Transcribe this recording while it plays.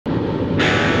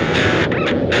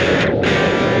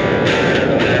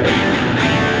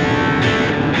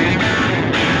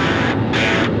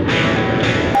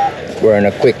We're on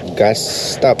a quick gas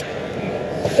stop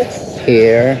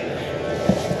here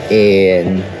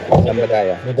in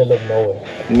middle of nowhere.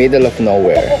 Middle of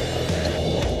nowhere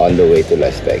on the way to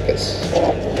Las Vegas.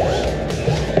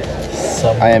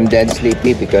 I am dead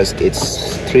sleepy because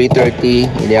it's 3:30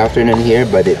 in the afternoon here,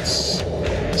 but it's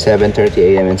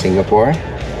 7:30 a.m. in Singapore.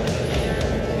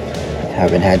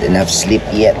 Haven't had enough sleep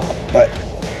yet, but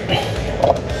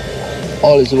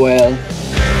all is well.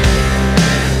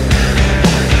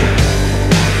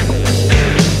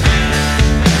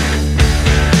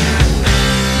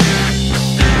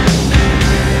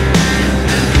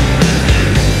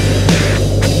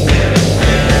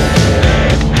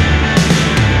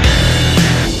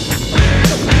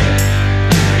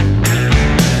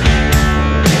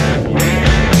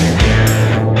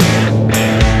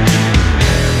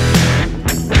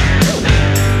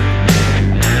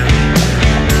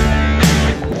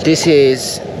 This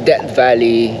is Death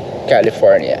Valley,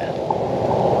 California.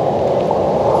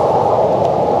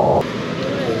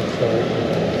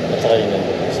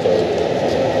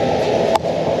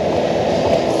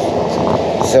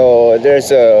 So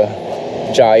there's a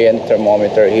giant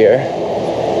thermometer here.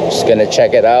 Just gonna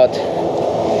check it out.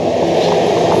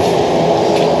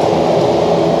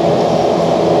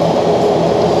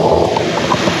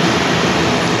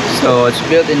 So it's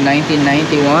built in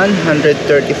 1991,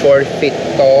 134 feet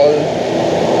tall,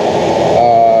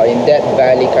 in Death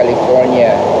Valley,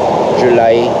 California,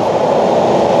 July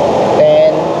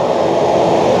 10,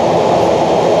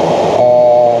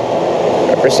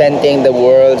 representing the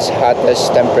world's hottest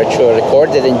temperature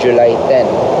recorded in July 10,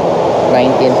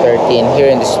 1913, here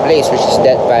in this place, which is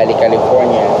Death Valley,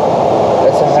 California.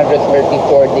 That's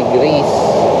 134 degrees.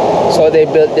 So they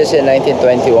built this in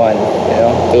 1921, you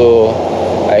know, to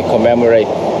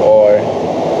commemorate or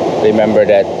remember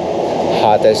that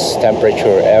hottest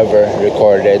temperature ever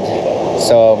recorded.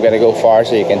 So I'm gonna go far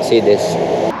so you can see this.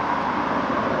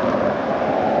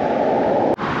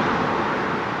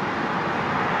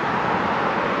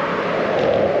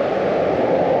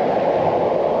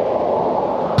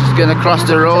 Just gonna cross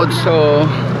the road so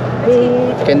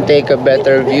you can take a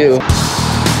better view.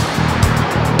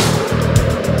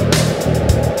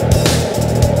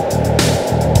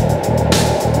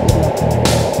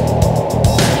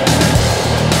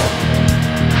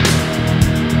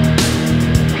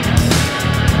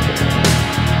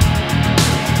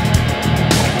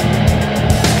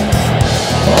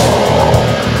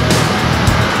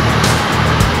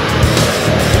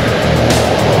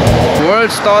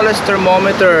 World's tallest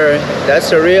thermometer.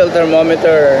 That's a real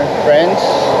thermometer, friends.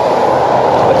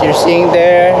 What you're seeing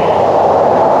there,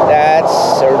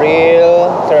 that's a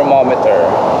real thermometer.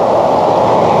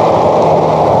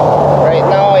 Right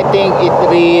now I think it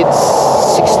reads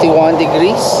 61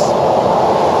 degrees.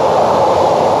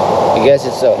 I guess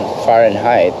it's on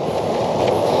Fahrenheit,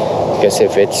 because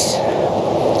if it's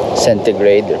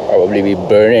centigrade, it'll probably be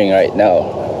burning right now,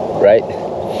 right?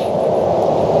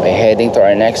 We're heading to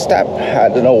our next stop. I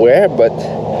don't know where, but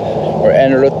we're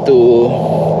en route to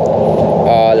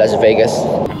Las Vegas.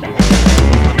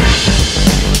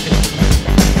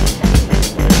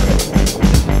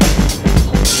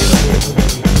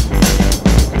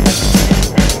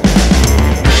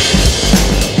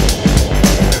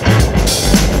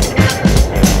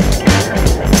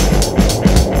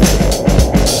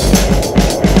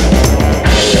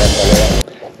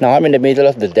 Now I'm in the middle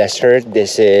of the desert.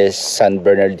 This is San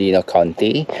Bernardino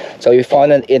County. So we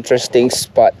found an interesting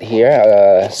spot here,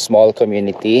 a small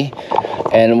community.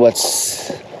 And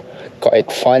what's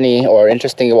quite funny or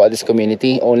interesting about this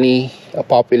community, only a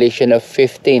population of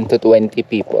 15 to 20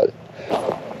 people.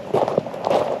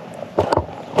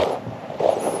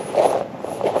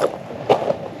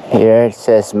 Here it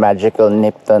says Magical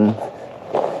Nipton,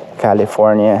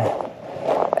 California,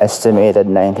 estimated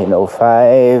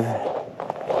 1905.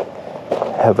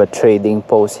 Have a trading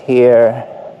post here.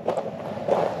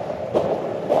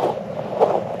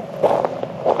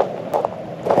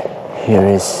 Here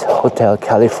is Hotel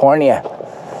California.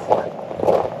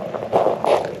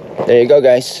 There you go,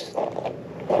 guys.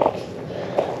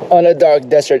 On a dark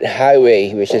desert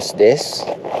highway, which is this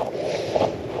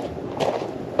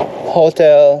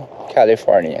Hotel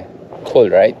California. Cool,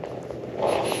 right?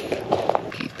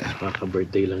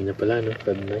 Kaka-birthday lang niya pala, no?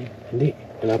 Hindi,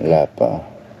 wala pa.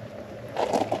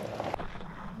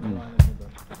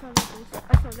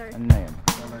 Ano na yun?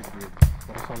 Solar grid.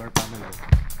 Solar panel.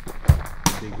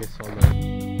 Biggest solar.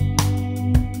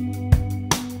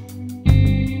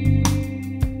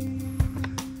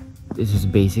 This is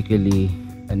basically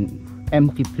an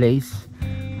empty place,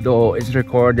 though it's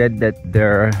recorded that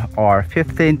there are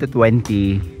 15 to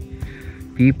 20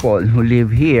 people who live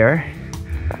here.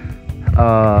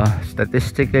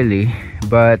 statistically,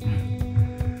 but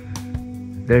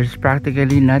there's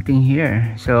practically nothing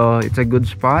here. So it's a good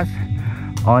spot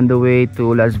on the way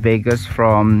to Las Vegas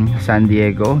from San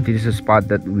Diego. This is a spot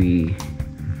that we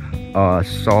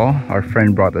saw. Our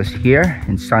friend brought us here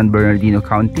in San Bernardino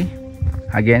County.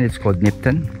 Again, it's called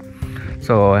Nipton.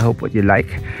 So I hope what you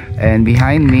like. And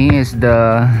behind me is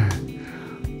the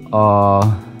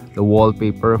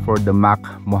wallpaper for the Mac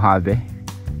Mojave.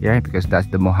 Yeah, because that's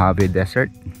the Mojave Desert.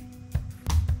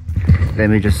 Let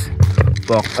me just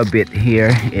walk a bit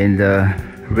here in the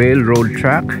railroad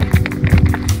track.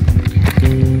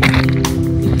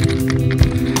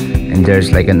 And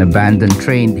there's like an abandoned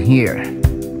train here.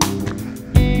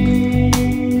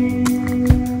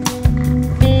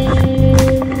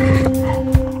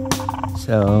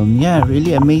 So yeah,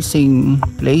 really amazing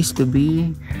place to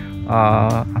be.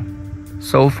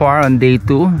 So far on day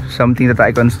 2, something that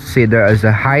I consider as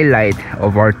a highlight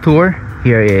of our tour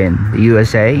here in the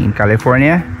USA, in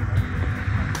California.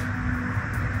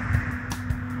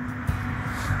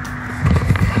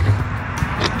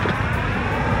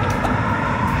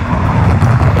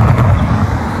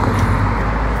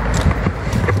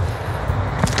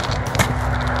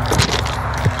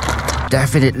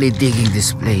 Definitely digging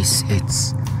this place.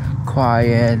 It's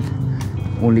quiet,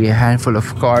 only a handful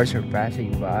of cars are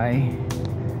passing by,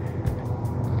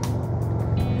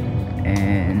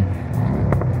 and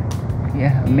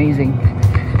yeah, amazing.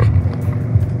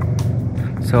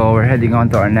 So we're heading on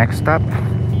to our next stop.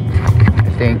 I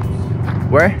think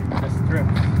where? The strip.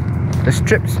 The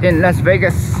Strips in Las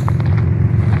Vegas.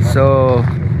 So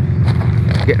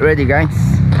get ready, guys.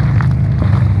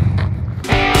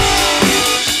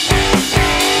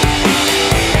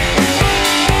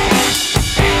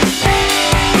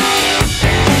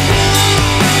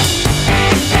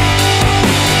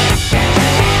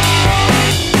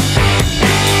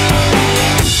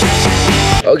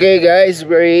 Okay guys,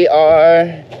 we are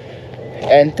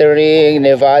entering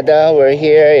Nevada. We're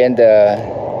here in the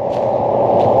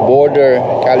border,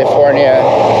 California,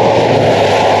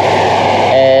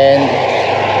 and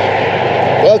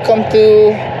welcome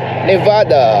to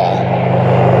Nevada.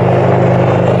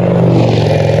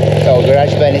 So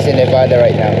GarageBand is in Nevada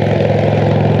right now.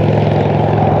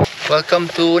 Welcome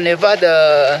to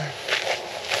Nevada.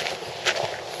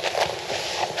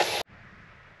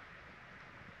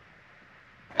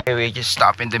 We just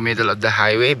stop in the middle of the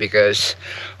highway because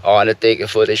I want to take a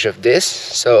footage of this.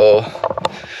 So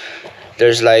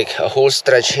there's like a whole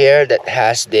stretch here that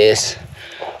has this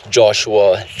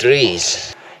Joshua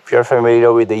trees. If you're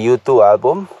familiar with the U2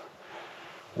 album,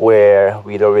 where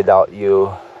With or Without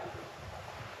You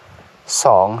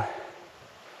song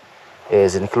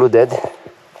is included,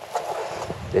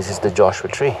 this is the Joshua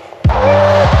tree.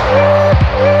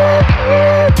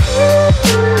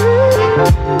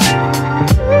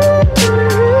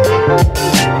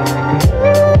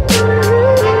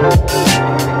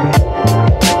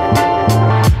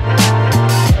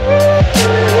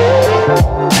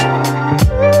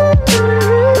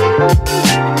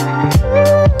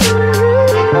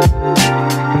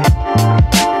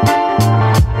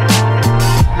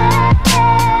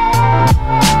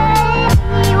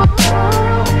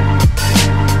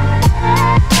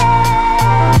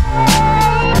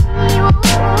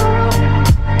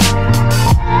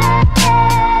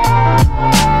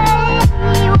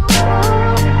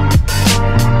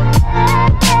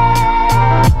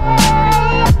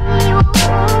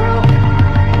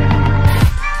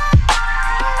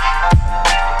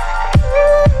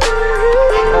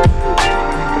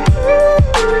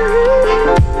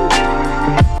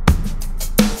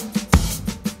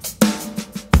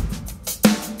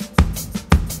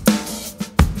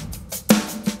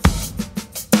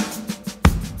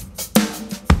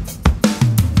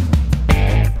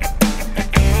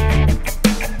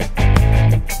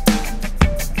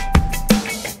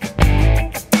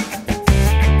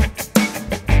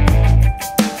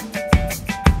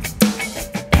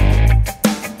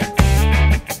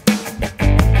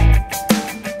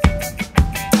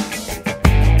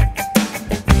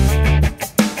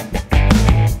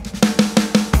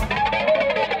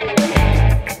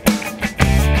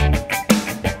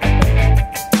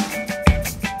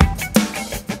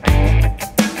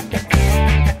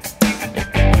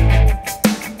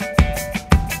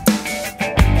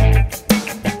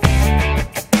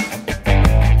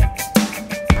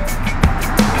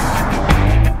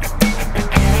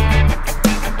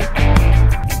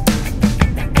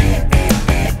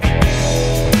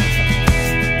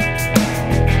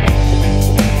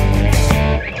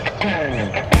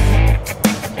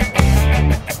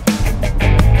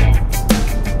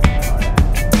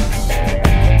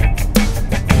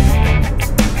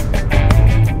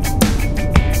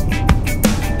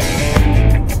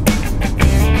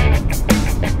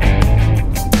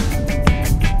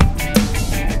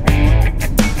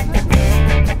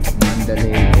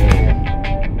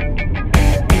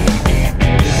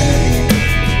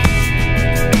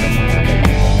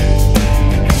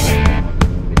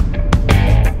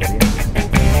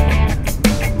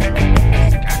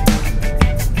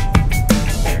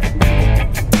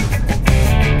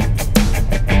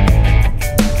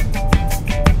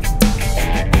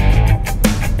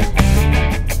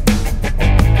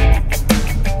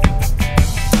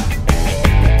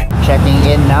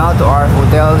 to our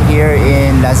hotel here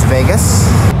in Las Vegas.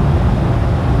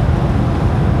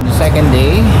 The second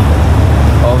day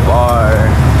of our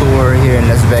tour here in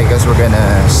Las Vegas, we're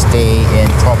gonna stay in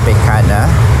Tropicana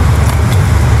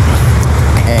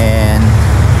and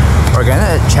we're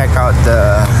gonna check out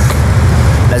the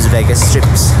Las Vegas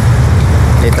strips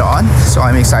later on. So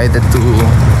I'm excited to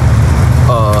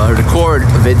record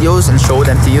videos and show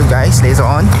them to you guys later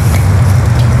on.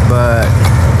 But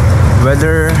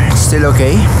weather is still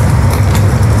okay.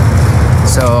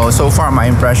 So far my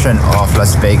impression of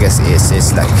Las Vegas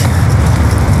is like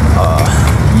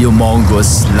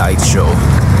humongous light show.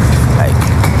 Like,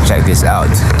 check this out.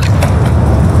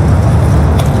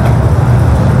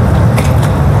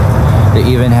 They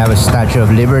even have a Statue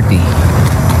of Liberty.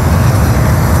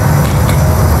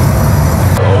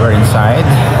 Over inside,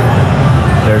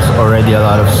 there's already a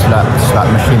lot of slot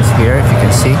machines here, if you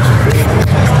can see.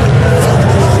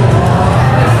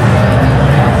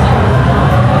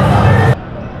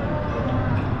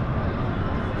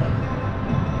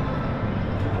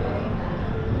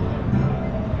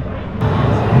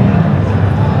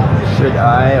 Should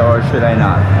I or should I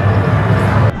not?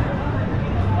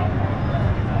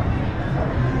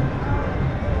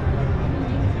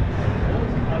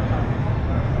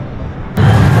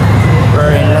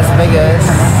 We're in Las Vegas.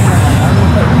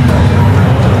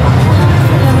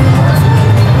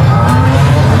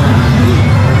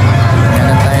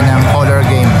 Ganun tayo ng color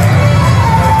game.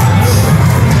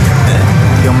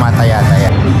 Yung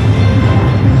mataya-taya.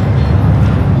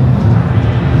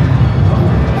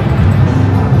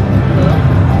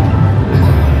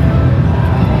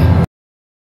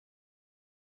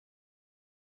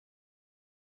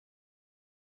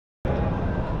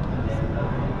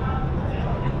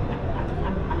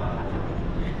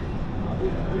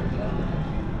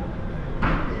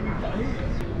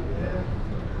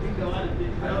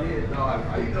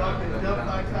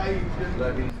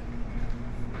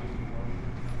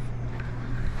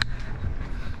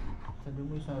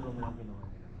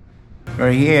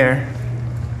 We're here.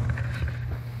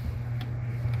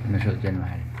 Nashoot yan,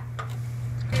 mahal.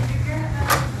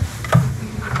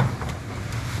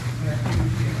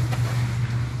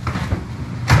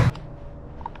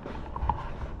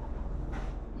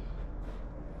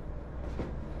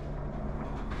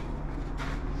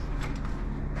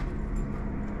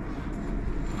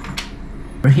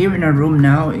 We're here in our room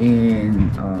now in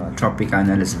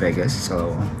Tropicana, Las Vegas.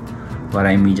 So what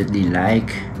I immediately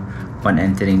like upon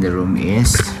entering the room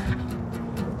is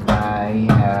I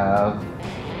have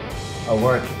a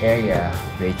work area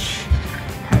which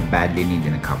I badly need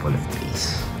in a couple of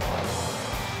days.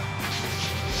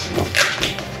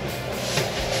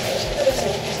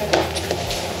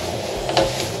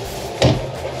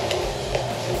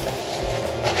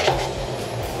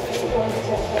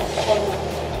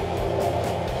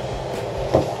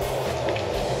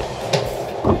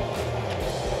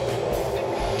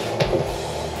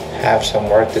 Have some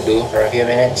work to do for a few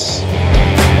minutes.